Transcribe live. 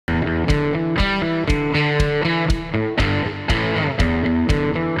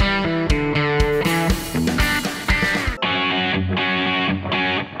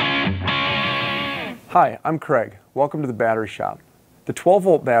Hi, I'm Craig. Welcome to the battery shop. The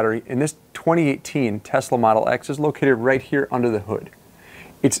 12-volt battery in this 2018 Tesla Model X is located right here under the hood.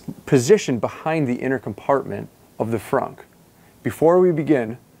 It's positioned behind the inner compartment of the frunk. Before we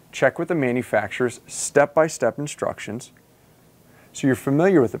begin, check with the manufacturer's step-by-step instructions so you're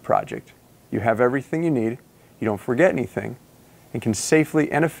familiar with the project. You have everything you need, you don't forget anything, and can safely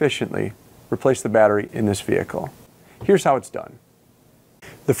and efficiently replace the battery in this vehicle. Here's how it's done.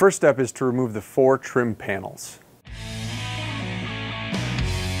 The first step is to remove the 4 trim panels.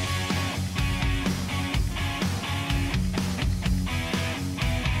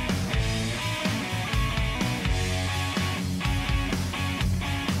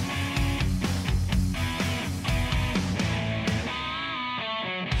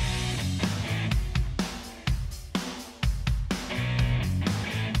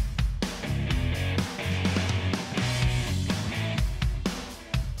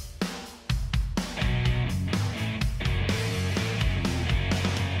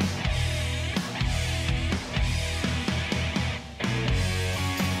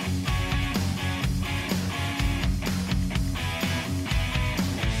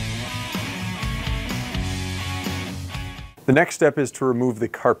 The next step is to remove the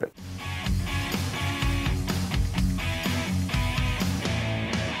carpet.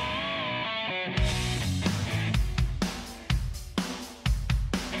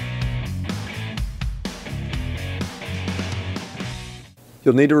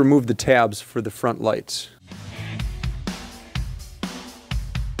 You'll need to remove the tabs for the front lights.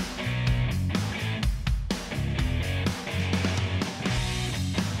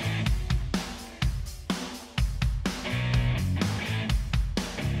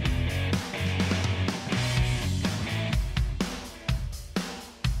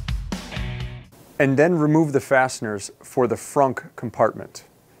 And then remove the fasteners for the frunk compartment.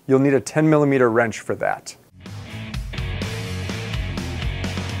 You'll need a 10mm wrench for that.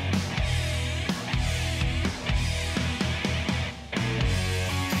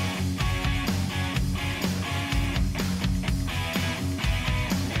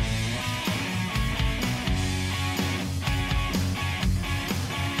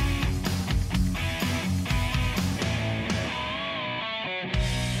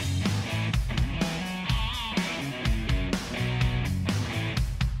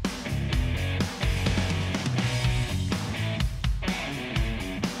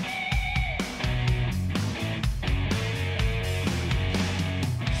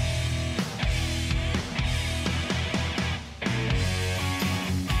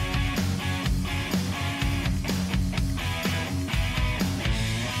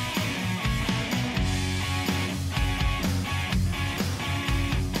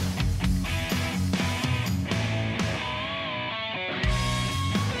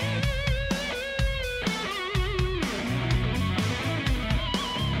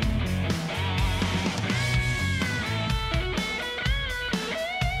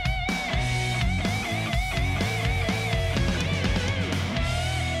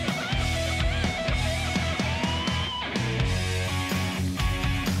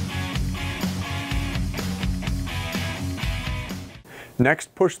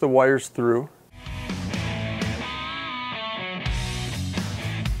 Next, push the wires through.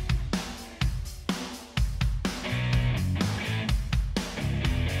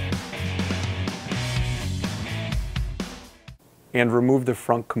 And remove the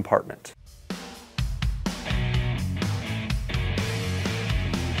front compartment.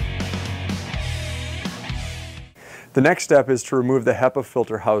 The next step is to remove the HEPA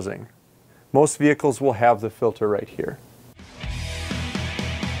filter housing. Most vehicles will have the filter right here.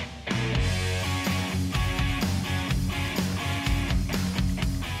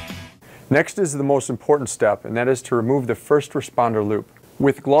 Next is the most important step, and that is to remove the first responder loop.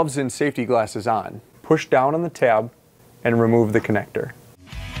 With gloves and safety glasses on, push down on the tab and remove the connector.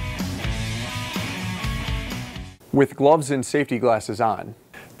 With gloves and safety glasses on,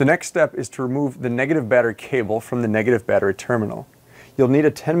 the next step is to remove the negative battery cable from the negative battery terminal. You'll need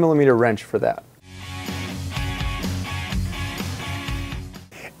a 10mm wrench for that.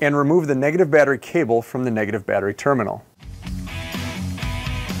 And remove the negative battery cable from the negative battery terminal.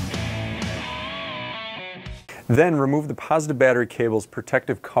 Then remove the positive battery cable's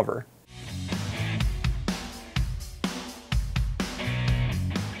protective cover.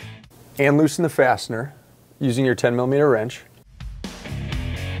 And loosen the fastener using your 10mm wrench.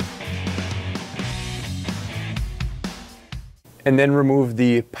 And then remove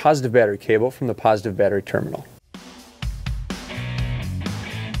the positive battery cable from the positive battery terminal.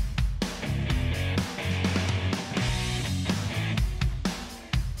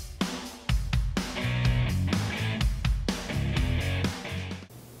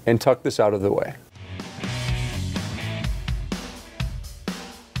 and tuck this out of the way.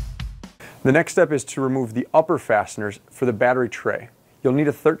 The next step is to remove the upper fasteners for the battery tray. You'll need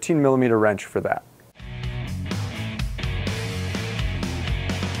a 13mm wrench for that.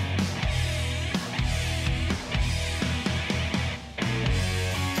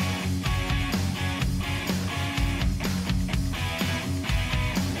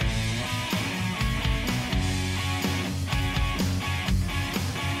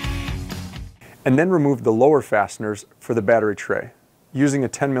 And then remove the lower fasteners for the battery tray using a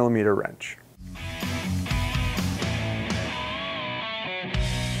 10mm wrench.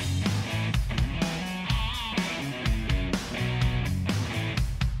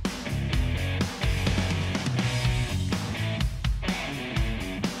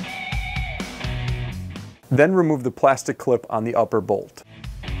 Then remove the plastic clip on the upper bolt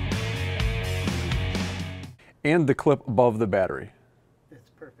and the clip above the battery. That's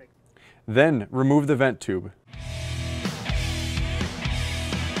perfect. Then remove the vent tube.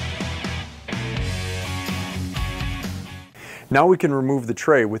 Now we can remove the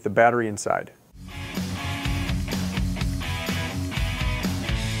tray with the battery inside.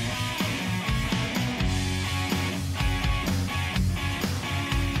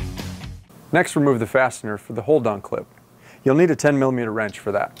 Next, remove the fastener for the hold-down clip. You'll need a 10mm wrench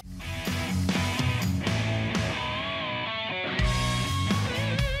for that.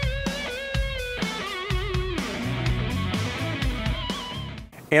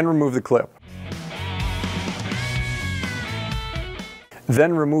 And remove the clip.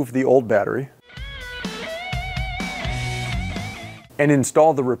 Then remove the old battery and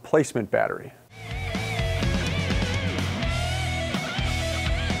install the replacement battery.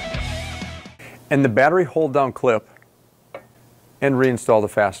 And the battery hold-down clip and reinstall the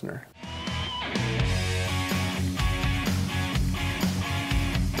fastener.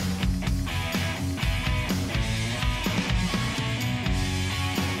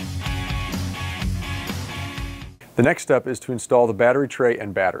 The next step is to install the battery tray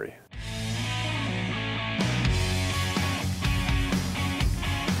and battery.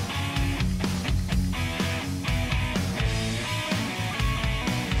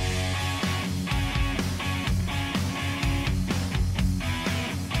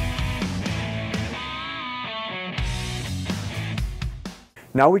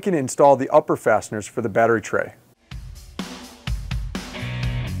 Now we can install the upper fasteners for the battery tray.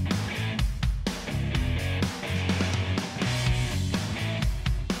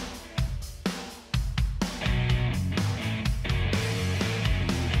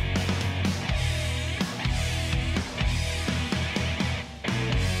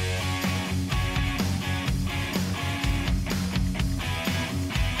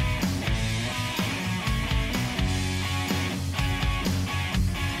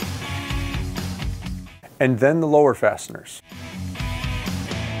 And then the lower fasteners.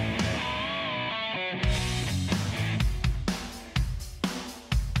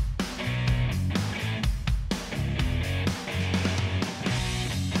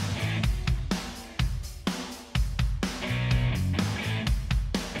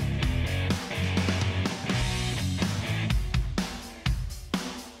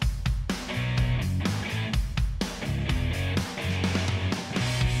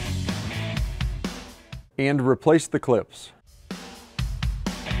 And replace the clips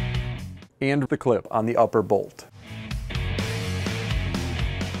and the clip on the upper bolt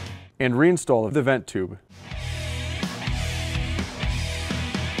and reinstall the vent tube.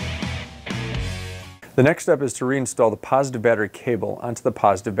 The next step is to reinstall the positive battery cable onto the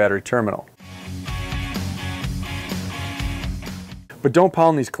positive battery terminal. But don't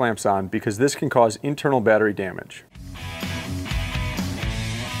pound these clamps on because this can cause internal battery damage.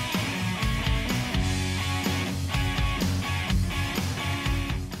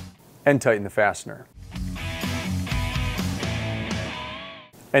 And tighten the fastener.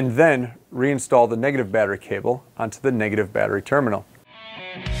 And then reinstall the negative battery cable onto the negative battery terminal.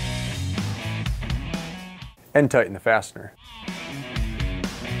 And tighten the fastener.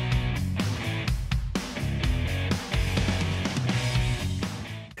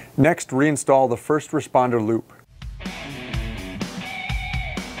 Next, reinstall the first responder loop.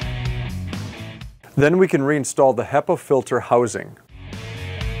 Then we can reinstall the HEPA filter housing.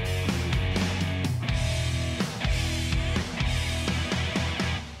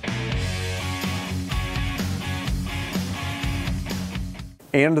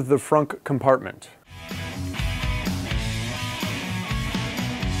 And the front compartment.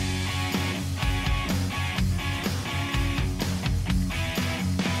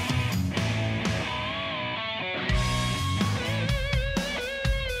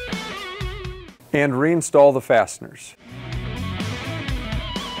 And reinstall the fasteners.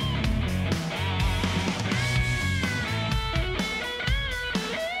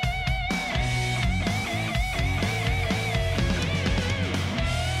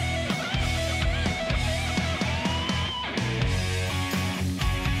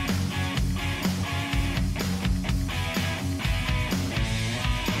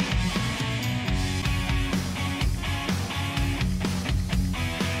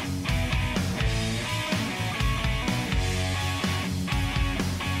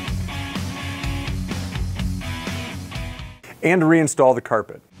 And reinstall the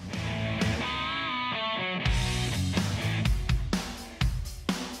carpet.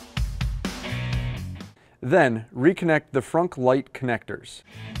 Then, reconnect the front light connectors.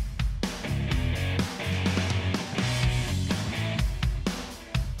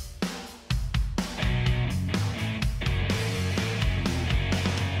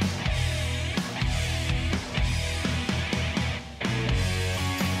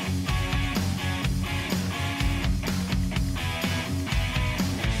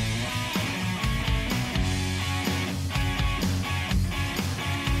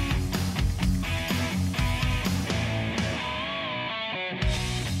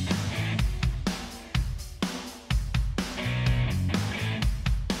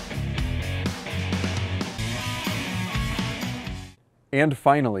 And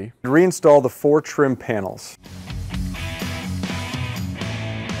finally, reinstall the 4 trim panels.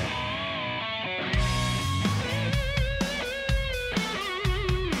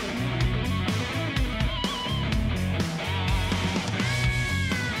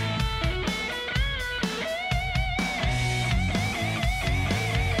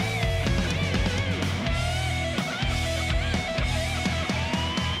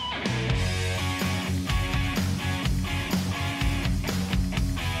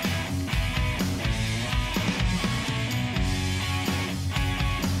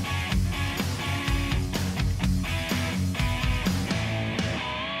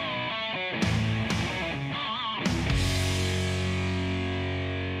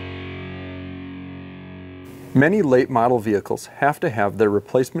 Many late model vehicles have to have their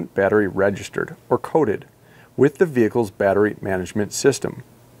replacement battery registered or coded with the vehicle's battery management system.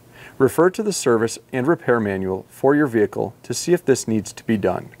 Refer to the service and repair manual for your vehicle to see if this needs to be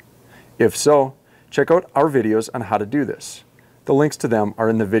done. If so, check out our videos on how to do this. The links to them are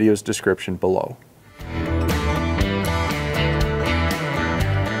in the video's description below.